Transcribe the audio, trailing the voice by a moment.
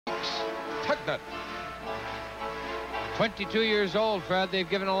Tugnutt. 22 years old, Fred. They've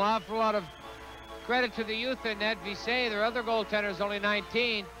given an awful lot of credit to the youth in net. Visay, their other goaltender, is only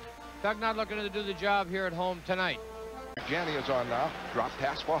 19. Tugnutt looking to do the job here at home tonight. Janney is on now. Drop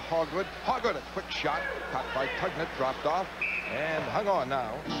pass for Hogwood. Hogwood, a quick shot. Caught by Tugnutt, dropped off, and hung on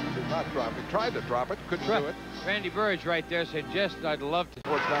now. Did not drop it. Tried to drop it, couldn't do it. Randy Burridge right there said, I'd love to.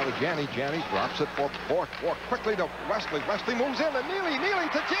 Towards now to Janney. Janney drops it for Bork. Bork quickly to Wesley. Wesley moves in, and Neely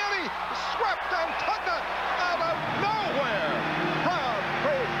to Janney. Swept on Tugnutt out of nowhere. Proud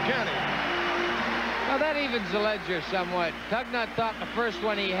for Janney. Now that evens the ledger somewhat. Tugnutt thought the first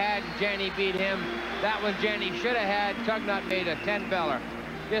one he had, Janney beat him. That one Janney should have had. Tugnutt made a 10-beller.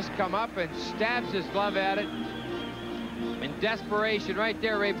 Just come up and stabs his glove at it. In desperation right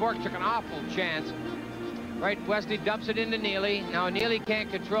there, Ray Bork took an awful chance. Right, Wesley dumps it into Neely. Now Neely can't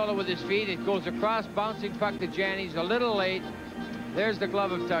control it with his feet. It goes across, bouncing puck to Janney. He's a little late. There's the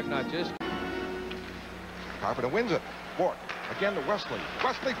glove of Tugnutt. Just Carpenter wins it. Bork again to Wesley.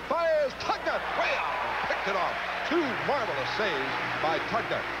 Wesley fires. Tugnutt way out and picked it off. Two marvelous saves by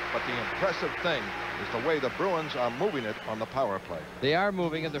Tugnutt. But the impressive thing is the way the Bruins are moving it on the power play. They are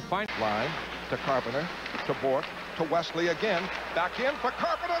moving in the final line to Carpenter, to Bork, to Wesley again. Back in for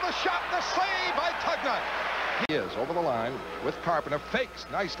Carpenter. The shot, the save by Tugnutt. He is over the line with Carpenter. Fakes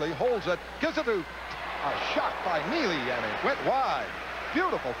nicely, holds it, gives it to a shot by Neely, and it went wide.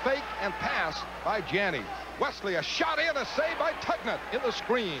 Beautiful fake and pass by Janney. Wesley, a shot in, a save by Tugnutt in the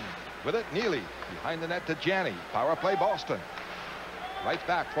screen. With it, Neely behind the net to Janney. Power play Boston. Right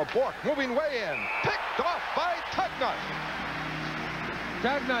back for Bork, moving way in. Picked off by Tugnutt.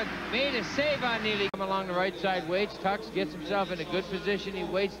 Tugnutt made a save on Neely. Come along the right side, waits, tucks, gets himself in a good position. He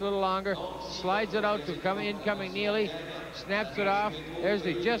waits a little longer, slides it out to incoming Neely, snaps it off. There's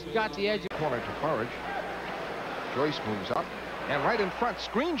the just got the edge. Corner to Burridge. Joyce moves up, and right in front,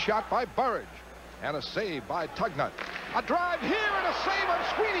 screen shot by Burridge. And a save by Tugnutt. A drive here and a save on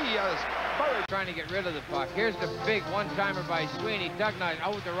Sweeney as Burridge trying to get rid of the puck. Here's the big one-timer by Sweeney. Tugnutt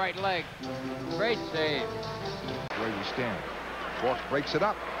out with the right leg. Great save. Where we stand. Bork breaks it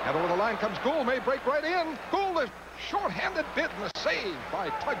up, and over the line comes Gould. May break right in. Gould, a short-handed bid and a save by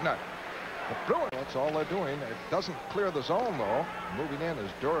Tugnutt. The Bruins, that's all they're doing. It doesn't clear the zone, though. Moving in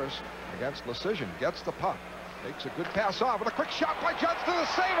is Duras against Lecision. Gets the puck. Makes a good pass off with a quick shot by Johnston. A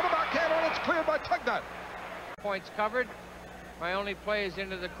save in the backhand, and it's cleared by Tugnutt. Points covered. My only play is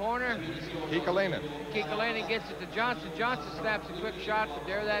into the corner. Kekalainen. Kekalainen gets it to Johnson. Johnson snaps a quick shot, but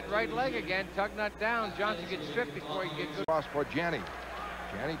there that right leg again. Tugnutt down. Johnson gets stripped before he gets good. Cross for Janney.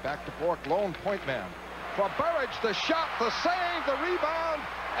 Janney back to Bork, lone point man. For Burridge, the shot, the save, the rebound,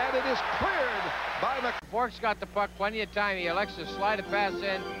 and it is cleared by Bork's got the puck plenty of time. He elects to slide a pass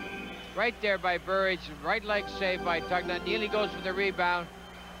in. Right there by Burridge. Right leg saved by Tugnutt. Neely goes for the rebound.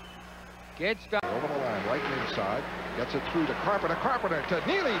 Gets down. Over the line, right inside. Gets it through to Carpenter. Carpenter to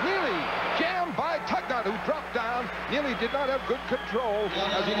Neely. Neely jammed by Tugnutt, who dropped down. Neely did not have good control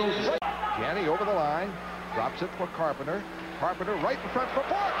as he moves right. Janney over the line. Drops it for Carpenter. Carpenter right in front for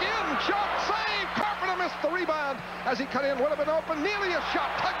Bork. In. Shot. Save. Carpenter missed the rebound as he cut in. Would have been open. Neely a shot.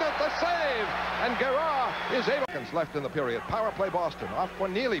 Tugnutt the save. And Guerra is able. Seconds left in the period. Power play Boston. Off for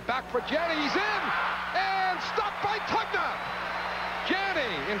Neely. Back for Janney. He's in. And stopped by Tugnutt.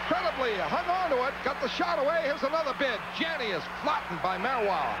 Janney, incredibly, hung on to it, got the shot away. Here's another bid. Janney is flattened by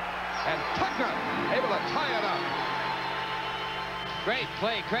Marois. And Tugnutt able to tie it up. Great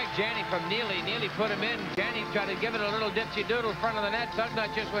play, Craig Janney from Neely. Neely put him in. Janney tried to give it a little dipsy-doodle in front of the net.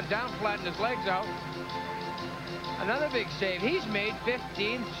 Tugnutt just went down, flattened his legs out. Another big save. He's made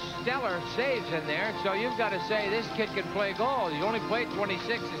 15 stellar saves in there, so you've got to say this kid can play goal. He's only played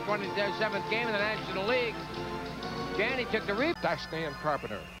 26, his 27th game in the National League. Janney took the rebound. Stastny and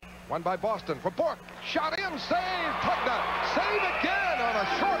Carpenter. One by Boston for Bork. Shot in, save. Tugnutt. Save again on a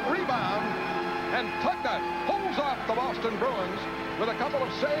short rebound. And Tugnutt holds off the Boston Bruins with a couple of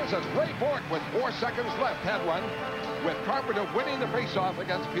saves as Ray Bork, with 4 seconds left, had one, with Carpenter winning the faceoff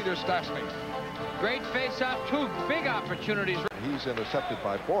against Peter Stastny. Great faceoff, two big opportunities. He's intercepted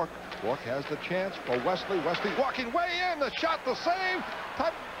by Bork. Bork has the chance for Wesley. Wesley walking way in. The shot, the save.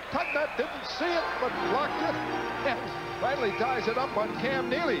 Tugnutt didn't see it, but blocked it. And finally ties it up on Cam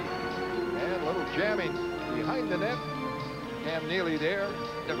Neely. And a little jamming behind the net. Cam Neely there.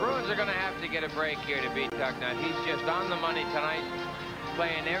 The Bruins are going to have to get a break here to beat Tugnutt. He's just on the money tonight,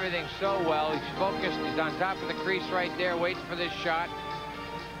 playing everything so well. He's focused. He's on top of the crease right there, waiting for this shot.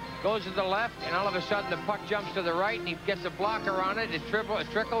 Goes to the left, and all of a sudden the puck jumps to the right, and he gets a blocker on it. It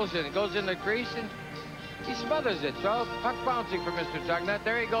trickles, and it goes in the crease, and he smothers it. So puck bouncing for Mr. Tugnutt.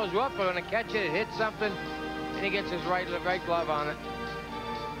 There he goes. Whoop, going to catch it. It hits something, and he gets his right glove on it.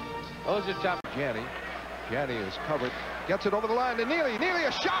 Those are tough. Janney is covered. Gets it over the line to Neely. Neely,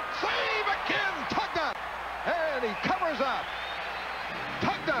 a shot. Save again. Tugnutt. And he covers up.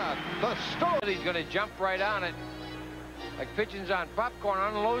 Tugnutt, the story. He's going to jump right on it. Like pigeons on popcorn.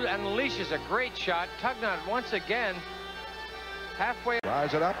 Unleashes a great shot. Tugnutt once again. Halfway.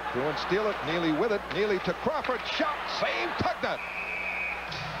 Rise it up. Bruins steal it. Neely with it. Neely to Crawford. Shot. Save. Tugnutt.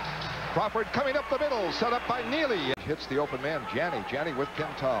 Crawford coming up the middle. Set up by Neely. It hits the open man. Janney with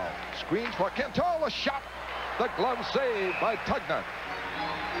Quintal. Screens for Quintal. A shot. The glove save by Tugnutt.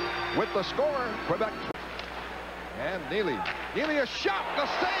 With the score, Quebec. And Neely. Neely a shot. The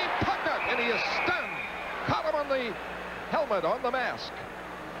save. Tugnutt. And he is stunned. Caught him on the helmet, on the mask.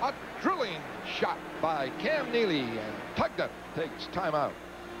 A drilling shot by Cam Neely. And Tugnutt takes timeout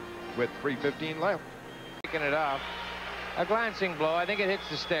with 3:15 left. Taking it off. A glancing blow. I think it hits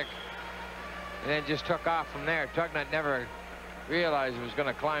the stick. And then just took off from there. Tugnutt never realized it was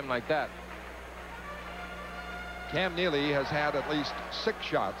going to climb like that. Cam Neely has had at least 6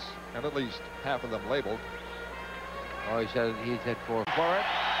 shots, and at least half of them labeled. Oh, he's had 4 for it,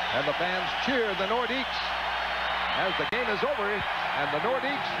 and the fans cheer the Nordiques as the game is over, and the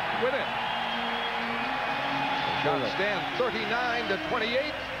Nordiques win it. The shots stand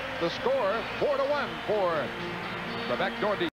 39-28. The score 4-1 for Quebec Nordiques.